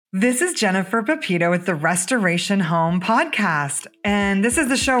This is Jennifer Pepito with the Restoration Home podcast. And this is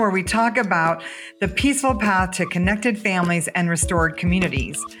the show where we talk about the peaceful path to connected families and restored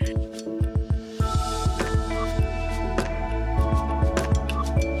communities.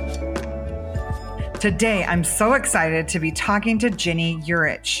 Today, I'm so excited to be talking to Ginny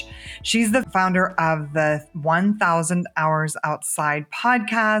Yurich. She's the founder of the 1000 Hours Outside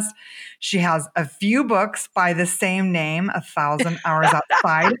podcast. She has a few books by the same name, 1000 Hours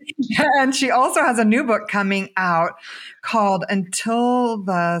Outside. And she also has a new book coming out called Until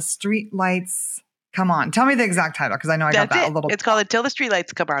the Streetlights Come On. Tell me the exact title, because I know I got that a little. It's called Until the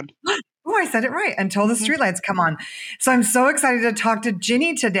Streetlights Come On. Oh, I said it right. Until the streetlights come on. So I'm so excited to talk to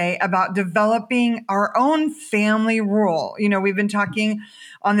Ginny today about developing our own family rule. You know, we've been talking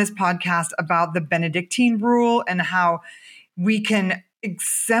on this podcast about the Benedictine rule and how we can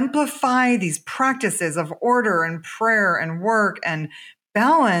exemplify these practices of order and prayer and work and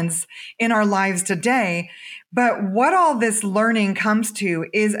balance in our lives today. But what all this learning comes to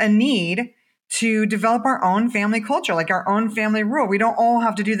is a need to develop our own family culture, like our own family rule. We don't all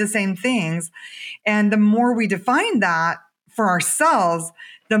have to do the same things. And the more we define that for ourselves,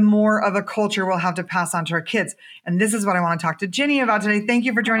 the more of a culture we'll have to pass on to our kids. And this is what I want to talk to Ginny about today. Thank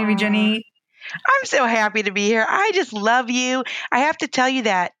you for joining me, Ginny. I'm so happy to be here. I just love you. I have to tell you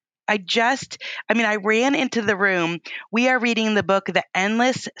that I ran into the room. We are reading the book, The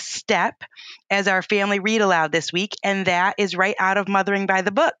Endless Step, as our family read aloud this week. And that is right out of Mothering by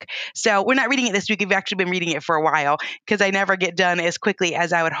the Book. So we're not reading it this week. We've actually been reading it for a while because I never get done as quickly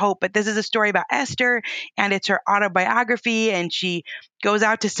as I would hope. But this is a story about Esther, and it's her autobiography. And she goes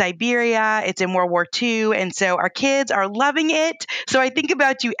out to Siberia. It's in World War II. And so our kids are loving it. So I think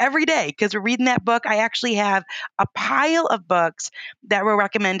about you every day because we're reading that book. I actually have a pile of books that were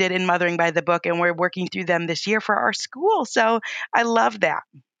recommended in Mothering by the Book, and we're working through them this year for our school. So I love that.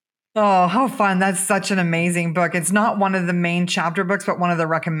 Oh, how fun. That's such an amazing book. It's not one of the main chapter books, but one of the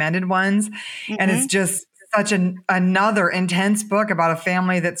recommended ones. Mm-hmm. And it's just such another intense book about a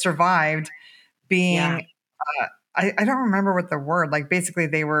family that survived being, I don't remember what the word, like basically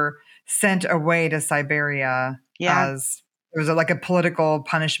they were sent away to Siberia as it was like a political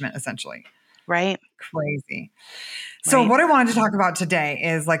punishment, essentially. Right. Crazy. So what I wanted to talk about today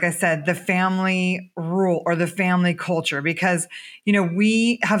is, like I said, the family rule or the family culture, because, you know,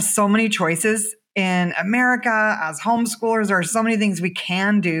 we have so many choices in America as homeschoolers. There are so many things we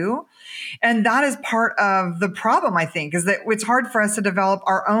can do. And that is part of the problem, I think, is that it's hard for us to develop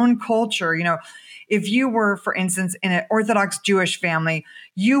our own culture. You know, if you were, for instance, in an Orthodox Jewish family,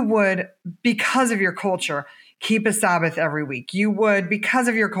 you would, because of your culture, keep a Sabbath every week. You would, because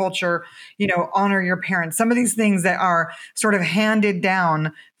of your culture, you know, honor your parents. Some of these things that are sort of handed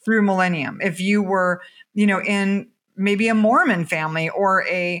down through millennium. If you were, you know, in maybe a Mormon family or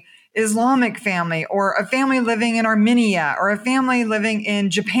a Islamic family or a family living in Armenia or a family living in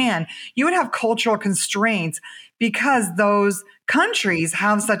Japan, you would have cultural constraints because those countries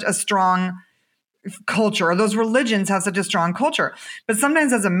have such a strong culture, or those religions have such a strong culture. But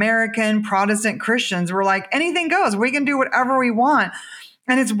sometimes as American Protestant Christians, we're like, anything goes. We can do whatever we want.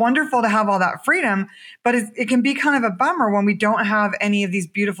 And it's wonderful to have all that freedom, but it can be kind of a bummer when we don't have any of these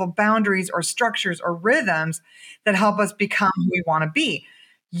beautiful boundaries or structures or rhythms that help us become who we want to be.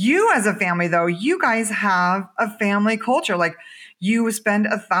 You as a family, though, you guys have a family culture. Like, you spend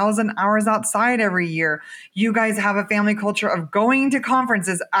 1,000 hours outside every year. You guys have a family culture of going to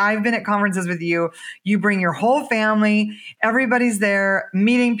conferences. I've been at conferences with you. You bring your whole family. Everybody's there,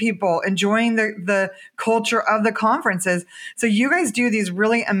 meeting people, enjoying the culture of the conferences. So you guys do these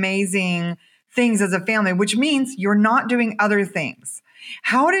really amazing things as a family, which means you're not doing other things.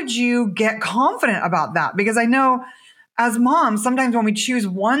 How did you get confident about that? Because I know as moms, sometimes when we choose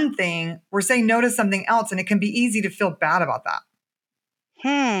one thing, we're saying no to something else, and it can be easy to feel bad about that.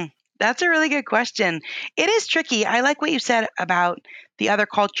 That's a really good question. It is tricky. I like what you said about the other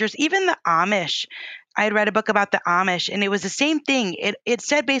cultures, even the Amish. I had read a book about the Amish, and it was the same thing. It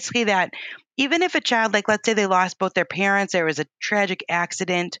said basically that even if a child, like let's say they lost both their parents, there was a tragic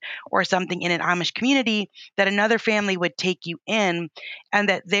accident or something in an Amish community, that another family would take you in and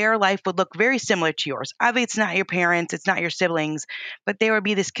that their life would look very similar to yours. Obviously, it's not your parents, it's not your siblings, but there would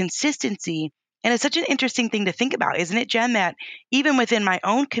be this consistency. And it's such an interesting thing to think about, isn't it, Jen, that even within my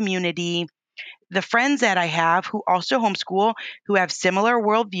own community, the friends that I have who also homeschool, who have similar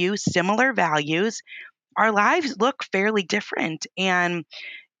worldviews, similar values, our lives look fairly different. And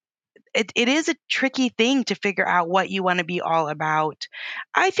it is a tricky thing to figure out what you want to be all about.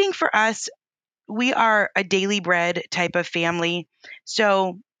 I think for us, we are a daily bread type of family.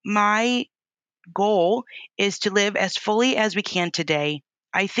 So my goal is to live as fully as we can today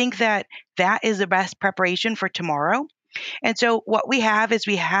I think that that is the best preparation for tomorrow. And so what we have is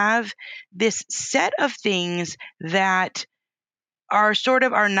we have this set of things that are sort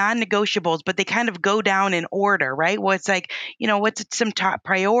of our non-negotiables, but they kind of go down in order, right? Well, it's like, what's some top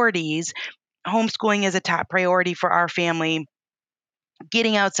priorities? Homeschooling is a top priority for our family.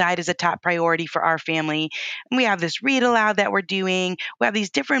 Getting outside is a top priority for our family. And we have this read aloud that we're doing. We have these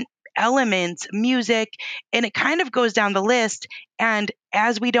different elements, music, and it kind of goes down the list. And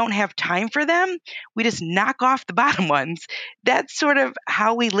as we don't have time for them, we just knock off the bottom ones. That's sort of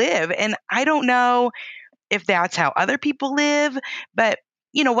how we live. And I don't know if that's how other people live, but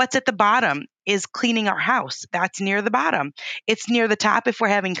what's at the bottom is cleaning our house. That's near the bottom. It's near the top if we're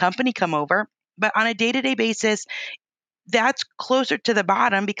having company come over. But on a day to day basis, that's closer to the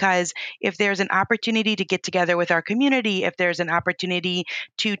bottom because if there's an opportunity to get together with our community, if there's an opportunity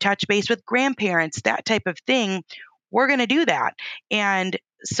to touch base with grandparents, that type of thing, we're going to do that. And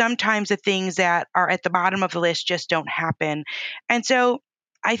sometimes the things that are at the bottom of the list just don't happen. And so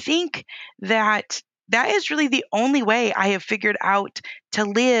I think that that is really the only way I have figured out to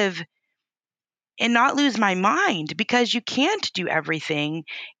live and not lose my mind because you can't do everything.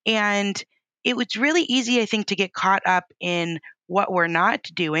 And it was really easy, I think, to get caught up in what we're not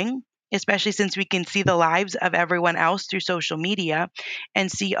doing, especially since we can see the lives of everyone else through social media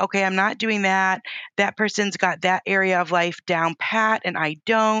and see, okay, I'm not doing that. That person's got that area of life down pat and I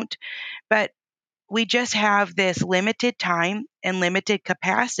don't. But we just have this limited time and limited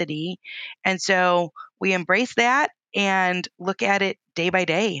capacity. And so we embrace that and look at it day by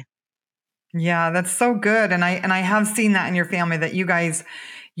day. Yeah, that's so good. And I have seen that in your family that you guys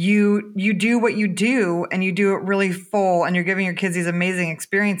you do what you do and you do it really full and you're giving your kids these amazing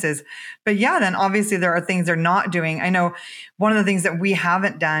experiences. But yeah, then obviously there are things they're not doing. I know one of the things that we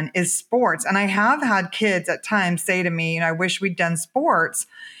haven't done is sports. And I have had kids at times say to me, I wish we'd done sports.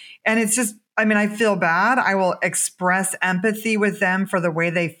 And it's just, I mean, I feel bad. I will express empathy with them for the way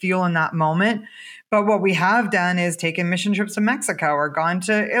they feel in that moment. But what we have done is taken mission trips to Mexico or gone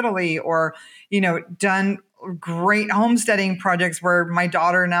to Italy or, done great homesteading projects where my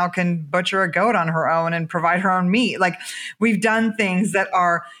daughter now can butcher a goat on her own and provide her own meat. Like we've done things that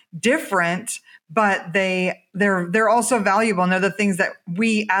are different, but they're also valuable and they're the things that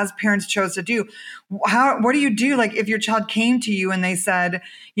we as parents chose to do. What do you do? Like if your child came to you and they said,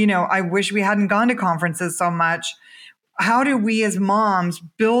 I wish we hadn't gone to conferences so much. How do we as moms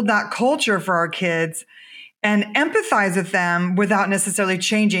build that culture for our kids and empathize with them without necessarily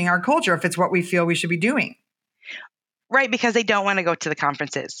changing our culture if it's what we feel we should be doing? Right, because they don't want to go to the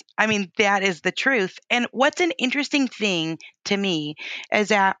conferences. I mean, that is the truth. And what's an interesting thing to me is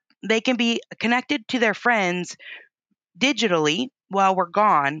that they can be connected to their friends digitally while we're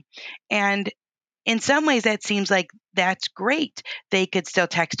gone. And in some ways, that seems like that's great. They could still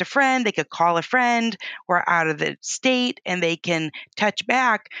text a friend, they could call a friend, we're out of the state, and they can touch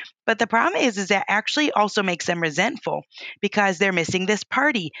back. But the problem is that actually also makes them resentful because they're missing this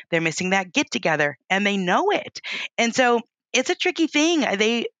party, they're missing that get together, and they know it. And so it's a tricky thing.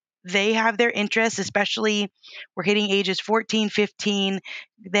 They have their interests, especially we're hitting ages 14, 15.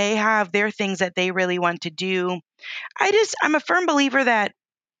 They have their things that they really want to do. I'm a firm believer that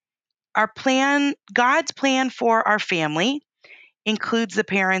God's plan for our family includes the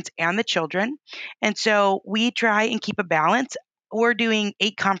parents and the children. And so we try and keep a balance. We're doing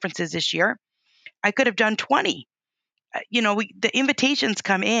 8 conferences this year. I could have done 20. The invitations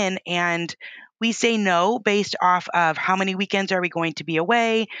come in and we say no based off of how many weekends are we going to be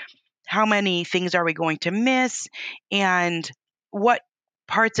away, how many things are we going to miss, and what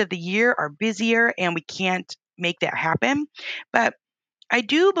parts of the year are busier and we can't make that happen. But I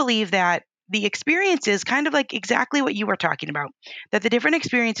do believe that the experiences, kind of like exactly what you were talking about, that the different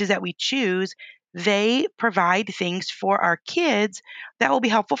experiences that we choose, they provide things for our kids that will be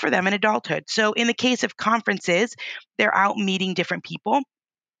helpful for them in adulthood. So, in the case of conferences, they're out meeting different people.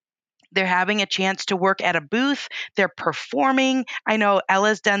 They're having a chance to work at a booth. They're performing. I know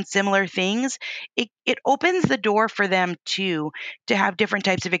Ella's done similar things. It opens the door for them to have different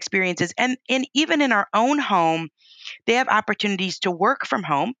types of experiences. And even in our own home, they have opportunities to work from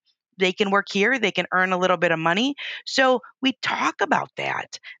home. They can work here, they can earn a little bit of money. So we talk about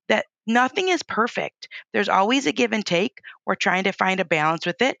that nothing is perfect. There's always a give and take. We're trying to find a balance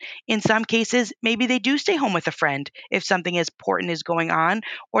with it. In some cases, maybe they do stay home with a friend if something important is going on,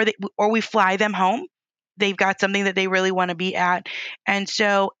 or we fly them home. They've got something that they really want to be at. And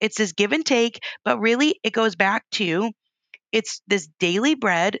so it's this give and take, but really it goes back to it's this daily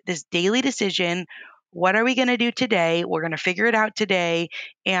bread, this daily decision. What are we going to do today? We're going to figure it out today,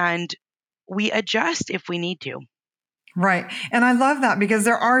 and we adjust if we need to. Right. And I love that because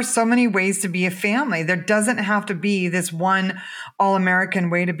there are so many ways to be a family. There doesn't have to be this one all-American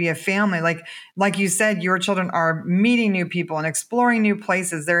way to be a family. Like you said, your children are meeting new people and exploring new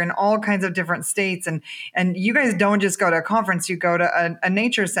places. They're in all kinds of different states, and you guys don't just go to a conference, you go to a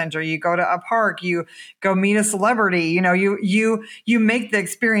nature center, you go to a park, you go meet a celebrity. You make the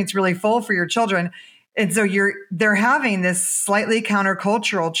experience really full for your children. And so they're having this slightly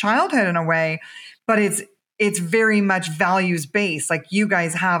countercultural childhood in a way, but it's very much values based. Like you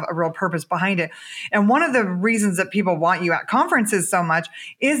guys have a real purpose behind it. And one of the reasons that people want you at conferences so much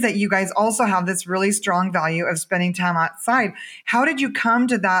is that you guys also have this really strong value of spending time outside. How did you come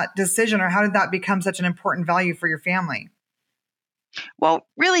to that decision, or how did that become such an important value for your family? Well,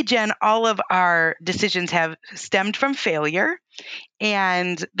 really, Jen, all of our decisions have stemmed from failure.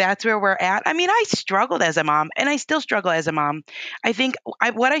 And that's where we're at. I mean, I struggled as a mom and I still struggle as a mom. I think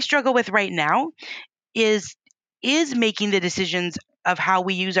what I struggle with right now is making the decisions of how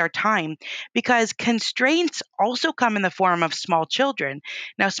we use our time, because constraints also come in the form of small children.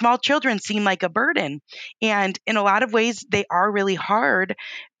 Now, small children seem like a burden, and in a lot of ways they are really hard,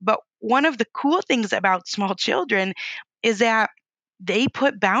 but one of the cool things about small children is that they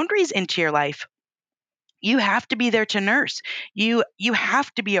put boundaries into your life. You have to be there to nurse. You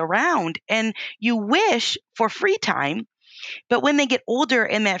have to be around, and you wish for free time, but when they get older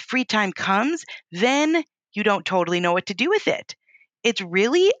and that free time comes, then you don't totally know what to do with it. It's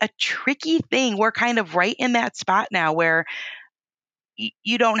really a tricky thing. We're kind of right in that spot now where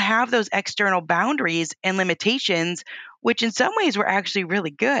you don't have those external boundaries and limitations, which in some ways were actually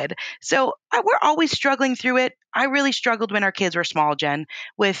really good. So we're always struggling through it. I really struggled when our kids were small, Jen,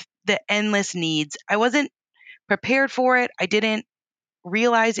 with the endless needs. I wasn't prepared for it. I didn't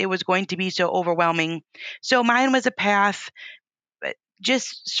realize it was going to be so overwhelming. So mine was a path,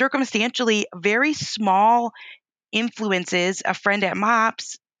 just circumstantially, very small influences. A friend at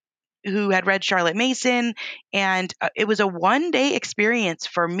MOPS who had read Charlotte Mason. And it was a 1 day experience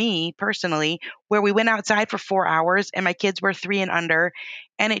for me personally, where we went outside for 4 hours and my kids were 3 and under.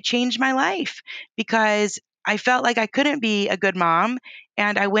 And it changed my life because I felt like I couldn't be a good mom.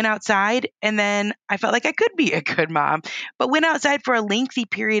 And I went outside and then I felt like I could be a good mom, but went outside for a lengthy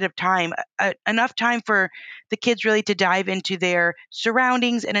period of time, enough time for the kids really to dive into their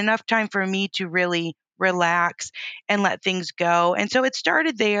surroundings and enough time for me to really relax and let things go. And so it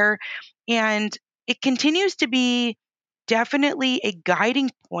started there, and it continues to be definitely a guiding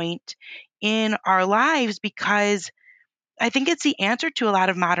point in our lives because I think it's the answer to a lot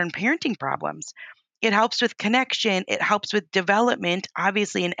of modern parenting problems. It helps with connection. It helps with development,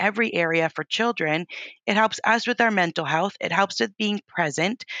 obviously, in every area for children. It helps us with our mental health. It helps with being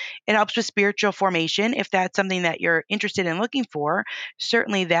present. It helps with spiritual formation. If that's something that you're interested in looking for,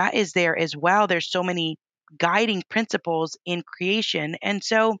 certainly that is there as well. There's so many guiding principles in creation. And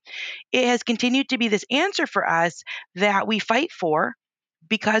so it has continued to be this answer for us that we fight for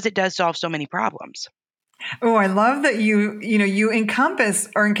because it does solve so many problems. Oh, I love that you encompass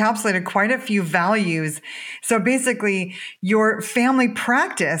or encapsulated quite a few values. So basically, your family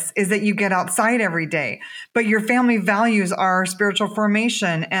practice is that you get outside every day, but your family values are spiritual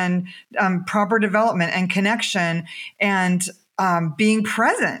formation and proper development and connection and being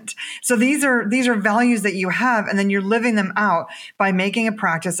present. So these are values that you have, and then you're living them out by making a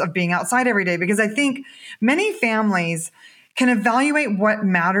practice of being outside every day. Because I think many families can evaluate what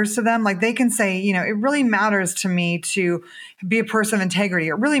matters to them. Like they can say, it really matters to me to be a person of integrity.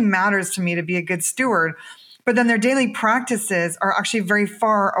 It really matters to me to be a good steward. But then their daily practices are actually very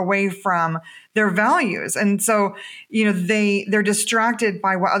far away from their values. And so, they're distracted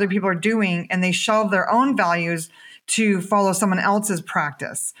by what other people are doing and they shelve their own values to follow someone else's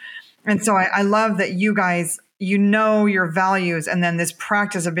practice. And so I love that you guys, your values, and then this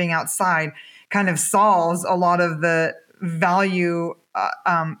practice of being outside kind of solves a lot of the value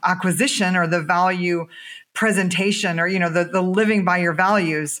acquisition or the value presentation, or the living by your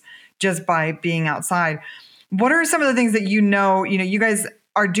values just by being outside. What are some of the things that you guys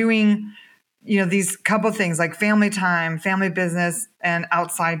are doing, these couple things like family time, family business, and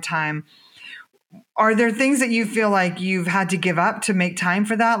outside time? Are there things that you feel like you've had to give up to make time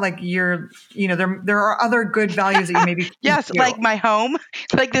for that? Like there are other good values that you maybe Yes, pursue. like my home,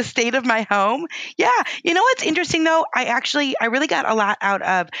 like the state of my home. Yeah. You know what's interesting though? I really got a lot out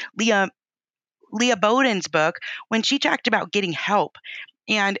of Leah Bowden's book when she talked about getting help.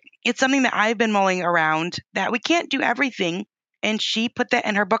 And it's something that I've been mulling around, that we can't do everything. And she put that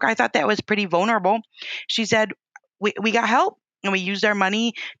in her book. I thought that was pretty vulnerable. She said, we got help and we used our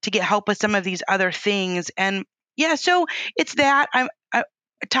money to get help with some of these other things. And yeah, so it's that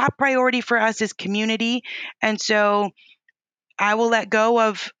top priority for us is community. And so I will let go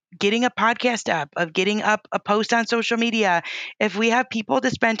of getting a podcast up, of getting up a post on social media. If we have people to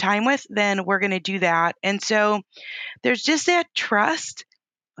spend time with, then we're going to do that. And so there's just that trust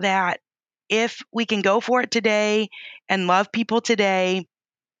that if we can go for it today and love people today,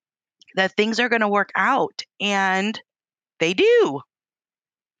 that things are going to work out. And they do.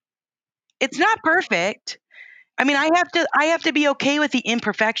 It's not perfect. I mean, I have to be okay with the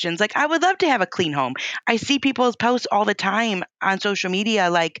imperfections. Like I would love to have a clean home. I see people's posts all the time on social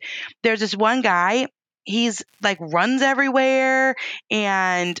media. Like there's this one guy, he's like runs everywhere,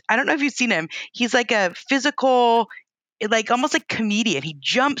 and I don't know if you've seen him. He's like a physical, like almost like comedian. He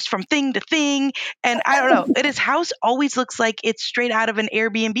jumps from thing to thing, and I don't know. And his house always looks like it's straight out of an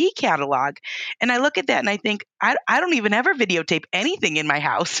Airbnb catalog. And I look at that and I think I don't even ever videotape anything in my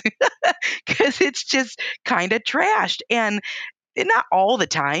house because it's just kind of trashed. And not all the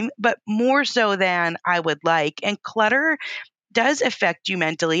time, but more so than I would like. And clutter does affect you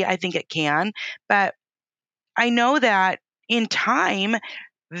mentally. I think it can. But I know that in time,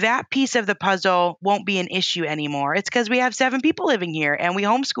 that piece of the puzzle won't be an issue anymore. It's because we have 7 people living here and we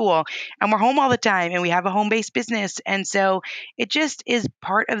homeschool and we're home all the time and we have a home based business. And so it just is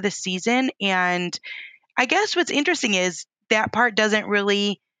part of the season. And I guess what's interesting is that part doesn't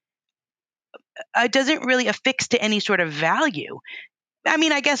really affix to any sort of value. I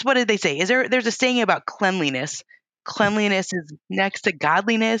mean, I guess what did they say? There's a saying about cleanliness. Cleanliness is next to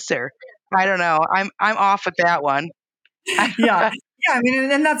godliness, or I don't know. I'm off with that one. Yeah. Yeah. I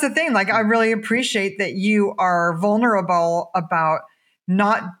mean, and that's the thing. Like, I really appreciate that you are vulnerable about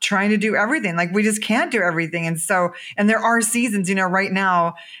not trying to do everything. Like, we just can't do everything. And so, and there are seasons, right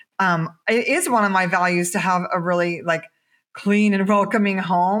now, it is one of my values to have a really like clean and welcoming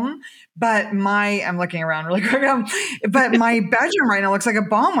home. But I'm looking around really quick. But my bedroom right now looks like a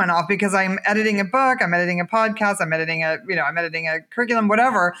bomb went off because I'm editing a book, I'm editing a podcast, I'm editing a curriculum,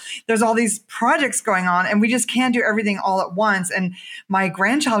 whatever. There's all these projects going on and we just can't do everything all at once. And my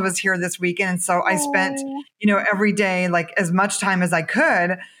grandchild was here this weekend. And so I spent, Oh, every day, like as much time as I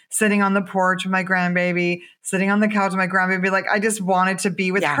could sitting on the porch with my grandbaby, sitting on the couch with my grandbaby. Like I just wanted to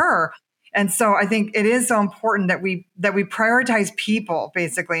be with yeah, her. And so I think it is so important that we prioritize people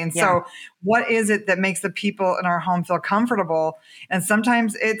basically. And yeah, so what is it that makes the people in our home feel comfortable? And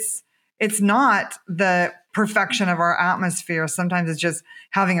sometimes it's not the perfection of our atmosphere. Sometimes it's just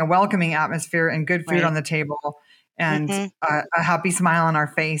having a welcoming atmosphere and good food right. on the table and Hmm. a happy smile on our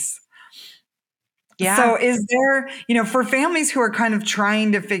face. Yeah. So is there, for families who are kind of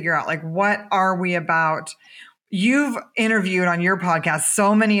trying to figure out like what are we about? You've interviewed on your podcast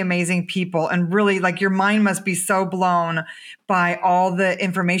so many amazing people and really like your mind must be so blown by all the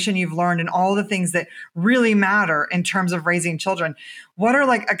information you've learned and all the things that really matter in terms of raising children. What are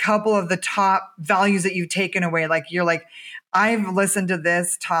like a couple of the top values that you've taken away? Like you're like, I've listened to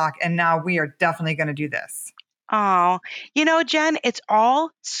this talk and now we are definitely going to do this. Oh, Jen, it's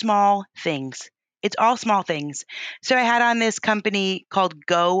all small things. It's all small things. So I had on this company called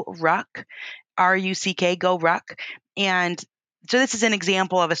Go Ruck, RUCK, Go Ruck. And so this is an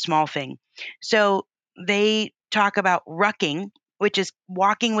example of a small thing. So they talk about rucking, which is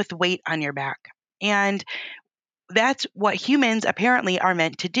walking with weight on your back. And that's what humans apparently are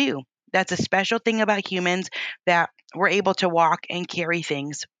meant to do. That's a special thing about humans that we're able to walk and carry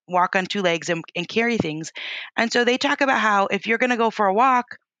things, walk on 2 legs and carry things. And so they talk about how if you're going to go for a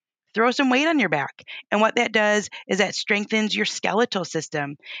walk, throw some weight on your back. And what that does is that strengthens your skeletal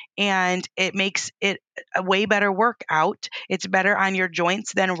system and it makes it a way better workout. It's better on your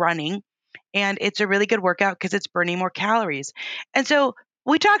joints than running. And it's a really good workout because it's burning more calories. And so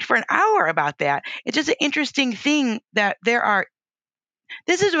we talked for an hour about that. It's just an interesting thing that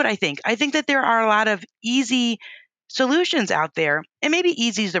this is what I think. I think that there are a lot of easy solutions out there. And maybe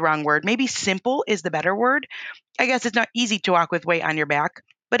easy is the wrong word. Maybe simple is the better word. I guess it's not easy to walk with weight on your back,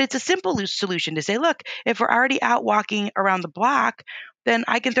 but it's a simple solution to say, look, if we're already out walking around the block, then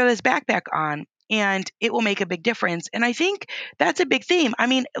I can throw this backpack on and it will make a big difference. And I think that's a big theme. I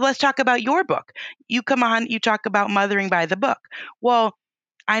mean, let's talk about your book. You come on, you talk about mothering by the book. Well,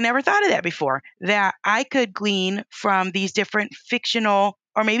 I never thought of that before, that I could glean from these different fictional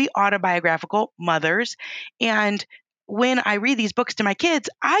or maybe autobiographical mothers. And when I read these books to my kids,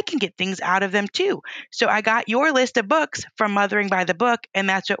 I can get things out of them too. So I got your list of books from Mothering by the Book, and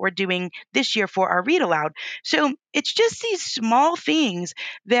that's what we're doing this year for our read aloud. So it's just these small things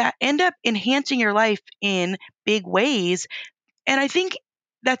that end up enhancing your life in big ways. And I think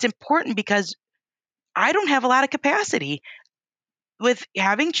that's important because I don't have a lot of capacity with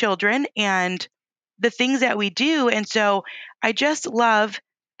having children and the things that we do. And so I just love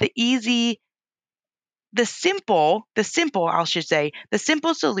the easy, I should say, the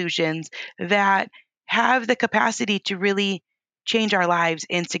simple solutions that have the capacity to really change our lives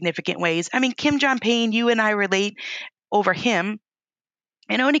in significant ways. I mean, Kim John Payne, you and I relate over him.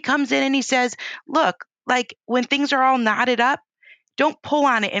 And when he comes in and he says, look, like when things are all knotted up, don't pull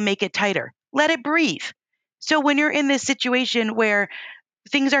on it and make it tighter. Let it breathe. So when you're in this situation where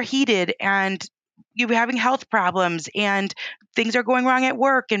things are heated and you're having health problems and things are going wrong at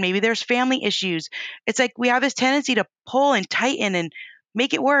work and maybe there's family issues, it's like we have this tendency to pull and tighten and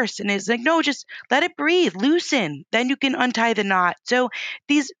make it worse. And it's like, no, just let it breathe, loosen, then you can untie the knot. So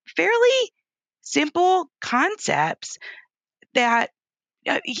these fairly simple concepts that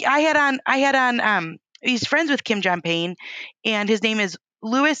he's friends with Kim John Payne, and his name is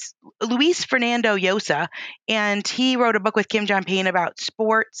Luis Fernando Llosa, and he wrote a book with Kim John Payne about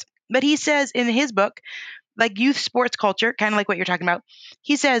sports. But he says in his book, like youth sports culture, kind of like what you're talking about,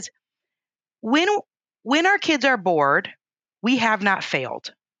 he says when when our kids are bored, we have not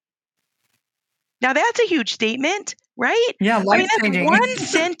failed. Now that's a huge statement, right? Yeah, I mean, life that's changing. one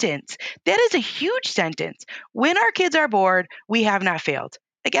sentence. That is a huge sentence. When our kids are bored, we have not failed.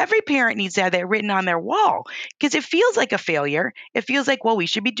 Like every parent needs to have that written on their wall because it feels like a failure. It feels like, well, we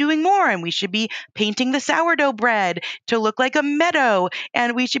should be doing more and we should be painting the sourdough bread to look like a meadow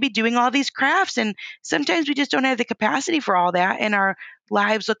and we should be doing all these crafts. And sometimes we just don't have the capacity for all that. And our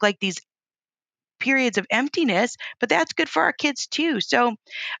lives look like these periods of emptiness, but that's good for our kids too. So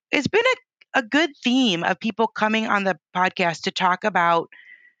it's been a good theme of people coming on the podcast to talk about.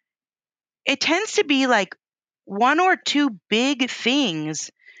 It tends to be like one or two big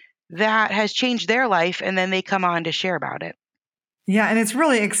things that has changed their life, and then they come on to share about it. Yeah, and it's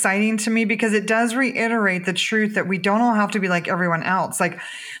really exciting to me because it does reiterate the truth that we don't all have to be like everyone else.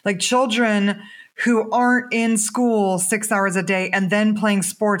 Like children who aren't in school 6 hours a day and then playing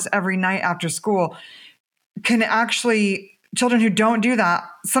sports every night after school can actually children who don't do that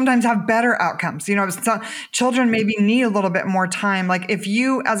sometimes have better outcomes. Children maybe need a little bit more time. Like if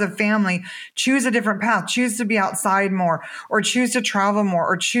you as a family choose a different path, choose to be outside more, or choose to travel more,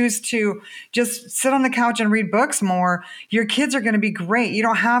 or choose to just sit on the couch and read books more, your kids are going to be great. You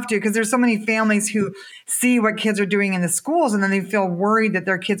don't have to, because there's so many families who see what kids are doing in the schools and then they feel worried that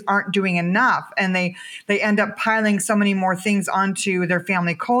their kids aren't doing enough. And they end up piling so many more things onto their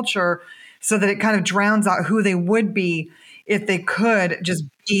family culture so that it kind of drowns out who they would be if they could just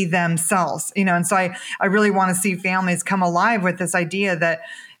be themselves. And so I really want to see families come alive with this idea that,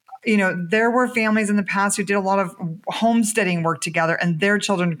 there were families in the past who did a lot of homesteading work together and their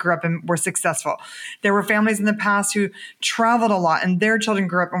children grew up and were successful. There were families in the past who traveled a lot and their children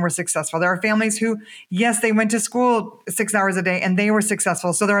grew up and were successful. There are families who, yes, they went to school 6 hours a day and they were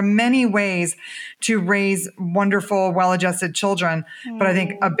successful. So there are many ways to raise wonderful, well-adjusted children. But I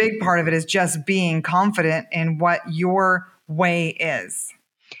think a big part of it is just being confident in what your way is.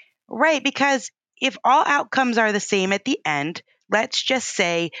 Right, because if all outcomes are the same at the end, let's just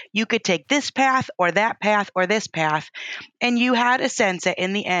say you could take this path or that path or this path, and you had a sense that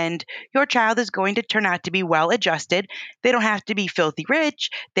in the end, your child is going to turn out to be well adjusted. They don't have to be filthy rich.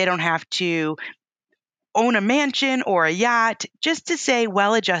 They don't have to own a mansion or a yacht, just to say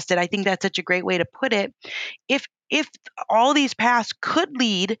well adjusted. I think that's such a great way to put it. If all these paths could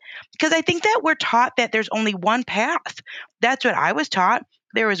lead, because I think that we're taught that there's only one path. That's what I was taught.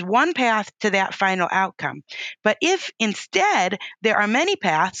 There is one path to that final outcome. But if instead there are many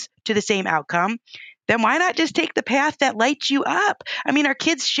paths to the same outcome, then why not just take the path that lights you up? I mean, our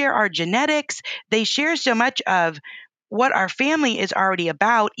kids share our genetics. They share so much of what our family is already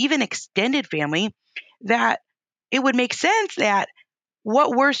about, even extended family, that it would make sense that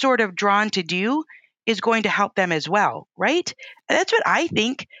what we're sort of drawn to do is going to help them as well, right? And that's what I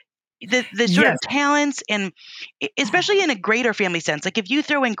think. The sort of Yes. talents, and especially in a greater family sense, like if you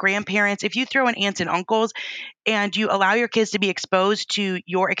throw in grandparents, if you throw in aunts and uncles, and you allow your kids to be exposed to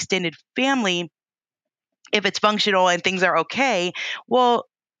your extended family, if it's functional and things are okay, well,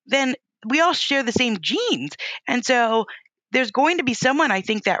 then we all share the same genes. And so there's going to be someone I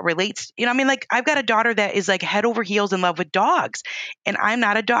think that relates. I mean, like I've got a daughter that is like head over heels in love with dogs, and I'm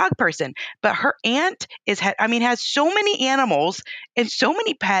not a dog person, but her aunt has so many animals and so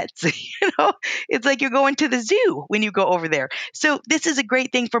many pets. It's like you're going to the zoo when you go over there. So this is a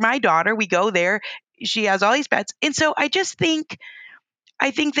great thing for my daughter. We go there. She has all these pets. And so I think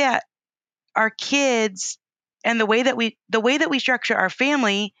that our kids and the way that we structure our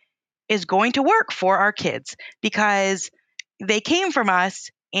family is going to work for our kids because they came from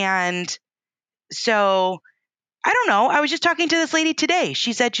us. And so I don't know. I was just talking to this lady today.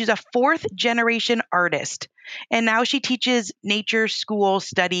 She said she's a fourth generation artist. And now she teaches nature school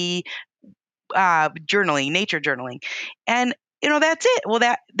study, journaling, nature journaling. And that's it. Well,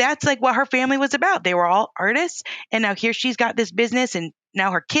 that's like what her family was about. They were all artists, and now here she's got this business, and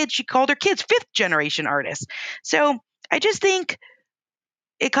now her kids, she called her kids fifth generation artists. So I just think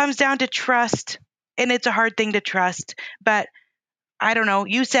it comes down to trust, and it's a hard thing to trust, but I don't know.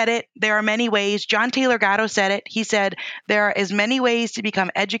 You said it. There are many ways. John Taylor Gatto said it. He said, there are as many ways to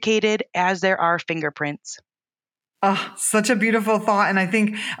become educated as there are fingerprints. Oh, such a beautiful thought. And I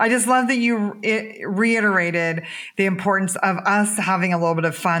think I just love that you reiterated the importance of us having a little bit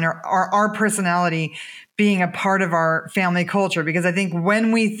of fun, or our personality being a part of our family culture. Because I think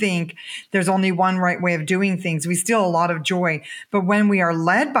when we think there's only one right way of doing things, we steal a lot of joy. But when we are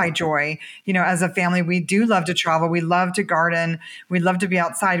led by joy, as a family, we do love to travel. We love to garden. We love to be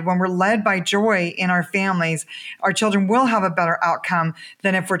outside. When we're led by joy in our families, our children will have a better outcome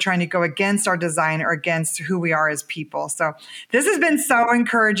than if we're trying to go against our design or against who we are as people. So this has been so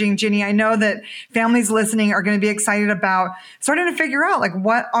encouraging, Ginny. I know that families listening are going to be excited about starting to figure out, like,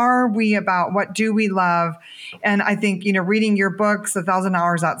 what are we about? What do we love? And I think, reading your books, 1,000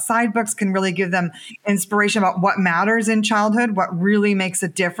 Hours Outside books, can really give them inspiration about what matters in childhood, what really makes a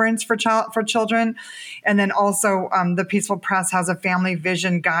difference for children. And then also the Peaceful Press has a family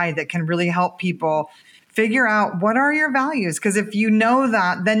vision guide that can really help people figure out what are your values. Because if you know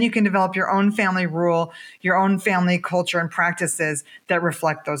that, then you can develop your own family rule, your own family culture and practices that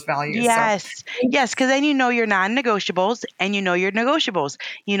reflect those values. Yes. Yes. Because then you know your non-negotiables and you know your negotiables.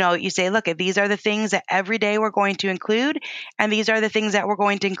 You say, look, these are the things that every day we're going to include. And these are the things that we're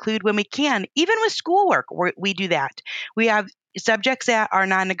going to include when we can. Even with schoolwork, we do that. We have subjects that are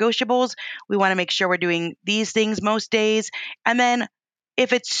non-negotiables. We want to make sure we're doing these things most days. And then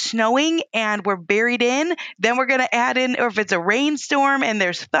if it's snowing and we're buried in, then we're going to add in, or if it's a rainstorm and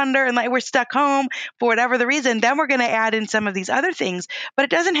there's thunder and like we're stuck home for whatever the reason, then we're going to add in some of these other things. But it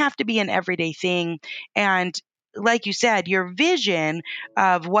doesn't have to be an everyday thing. And like you said, your vision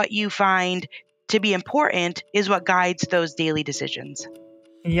of what you find to be important is what guides those daily decisions.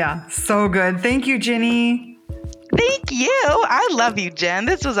 Yeah, so good. Thank you, Ginny. Thank you. I love you, Jen.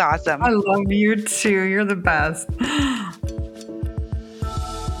 This was awesome. I love you too. You're the best.